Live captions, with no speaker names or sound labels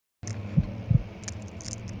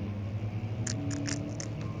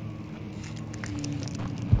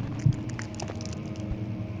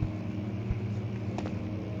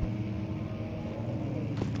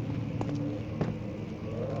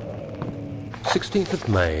16th of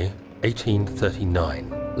May,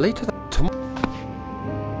 1839. Later that tomorrow.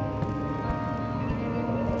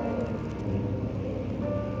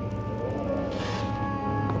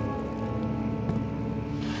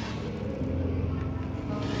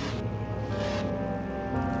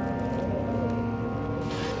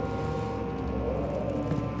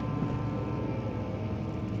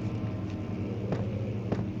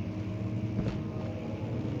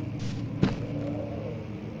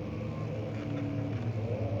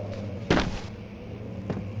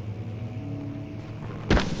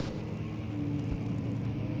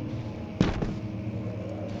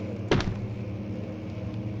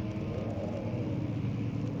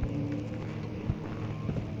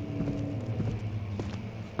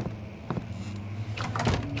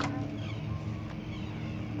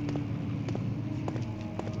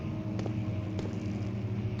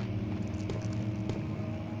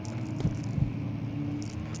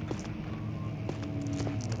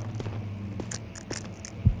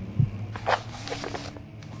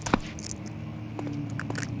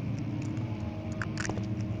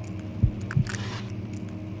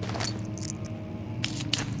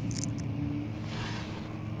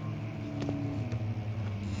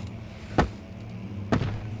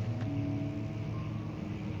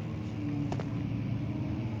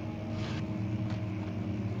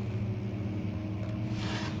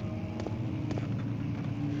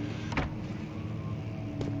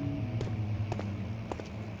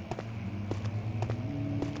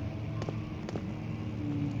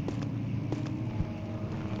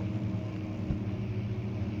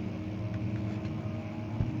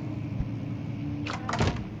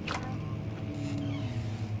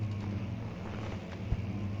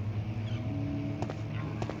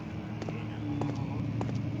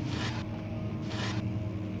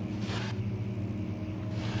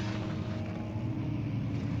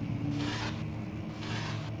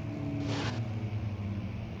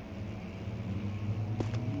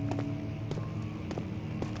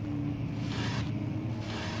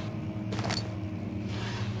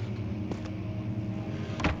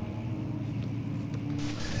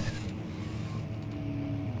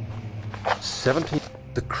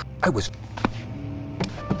 I was.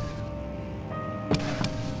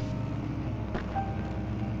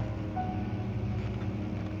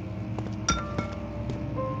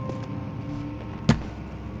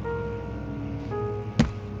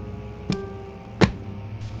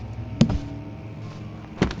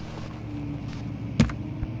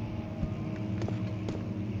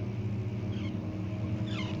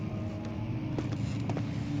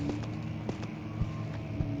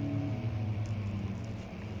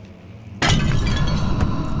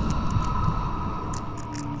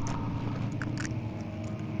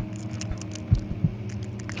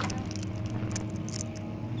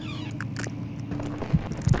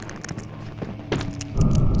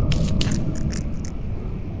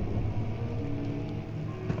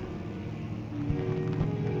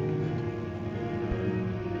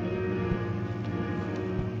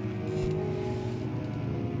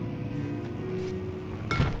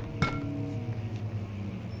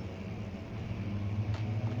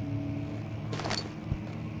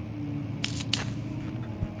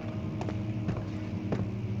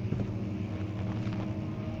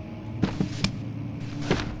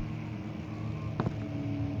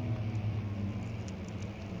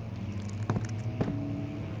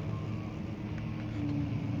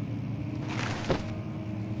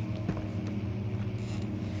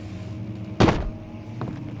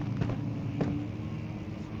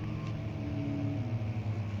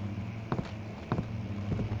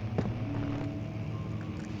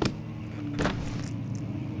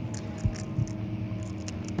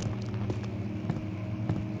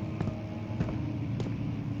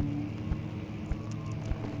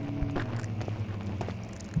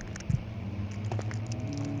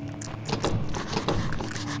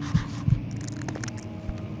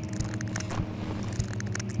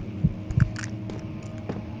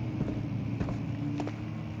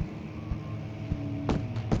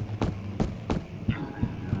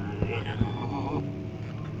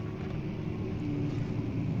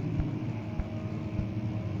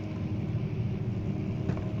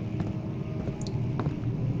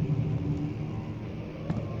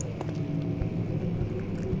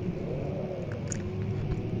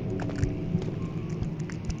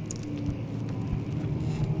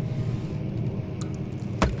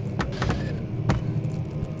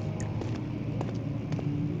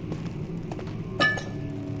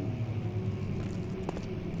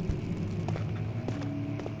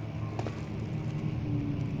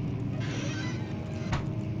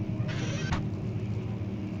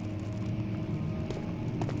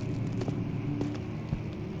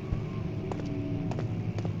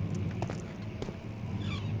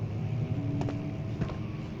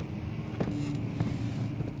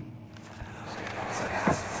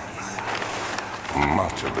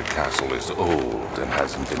 much of the castle is old and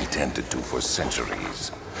hasn't been tended to for centuries.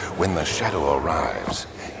 When the shadow arrives,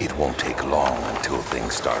 it won't take long until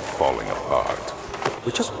things start falling apart.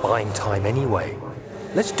 We're just buying time anyway.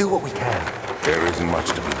 Let's do what we can. There isn't much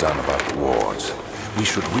to be done about the wards. We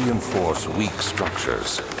should reinforce weak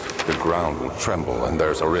structures. The ground will tremble and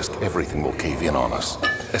there's a risk everything will cave in on us,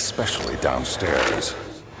 especially downstairs.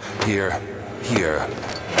 Here,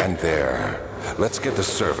 and there. Let's get the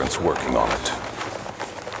servants working on it.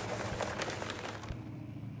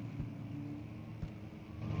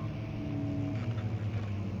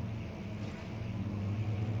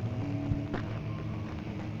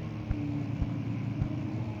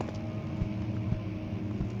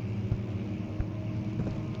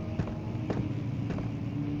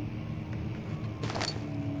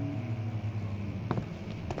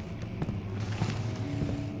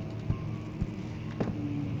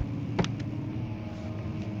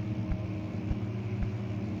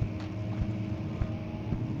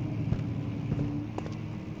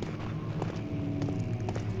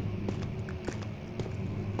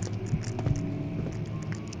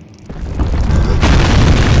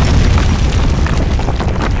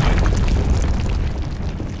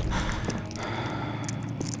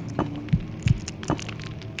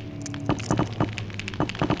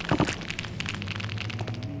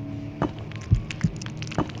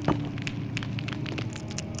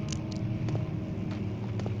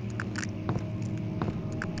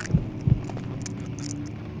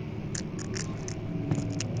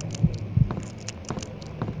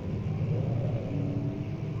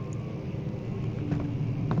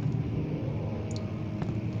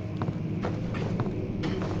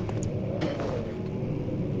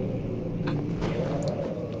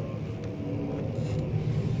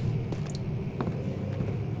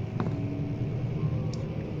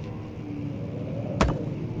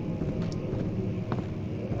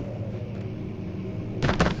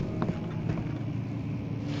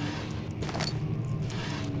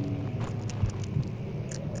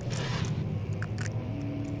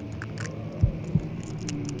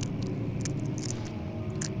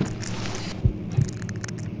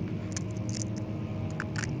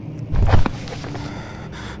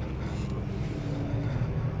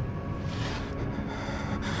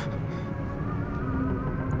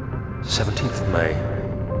 May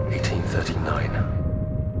 1839.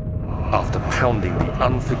 After pounding the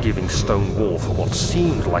unforgiving stone wall for what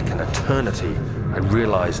seemed like an eternity, I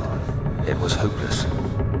realized it was hopeless.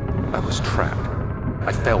 I was trapped.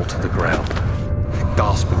 I fell to the ground,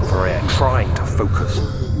 gasping for air, trying to focus.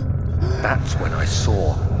 That's when I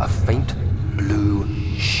saw a faint blue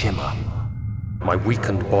shimmer. My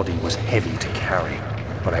weakened body was heavy to carry,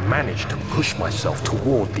 but I managed to push myself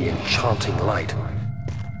toward the enchanting light.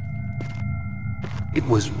 It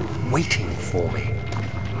was waiting for me.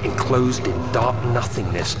 Enclosed in dark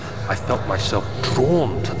nothingness, I felt myself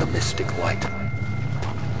drawn to the mystic light.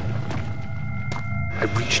 I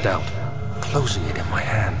reached out, closing it in my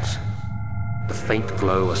hands. The faint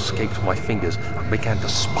glow escaped my fingers and began to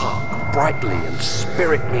spark brightly and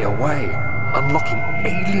spirit me away, unlocking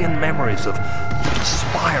alien memories of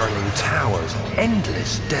spiraling towers,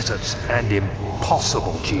 endless deserts, and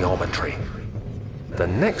impossible geometry. The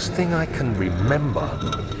next thing I can remember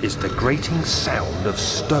is the grating sound of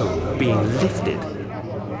stone being lifted,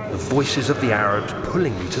 the voices of the Arabs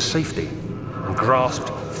pulling me to safety, and grasped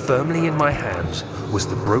firmly in my hands was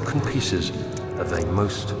the broken pieces of a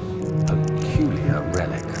most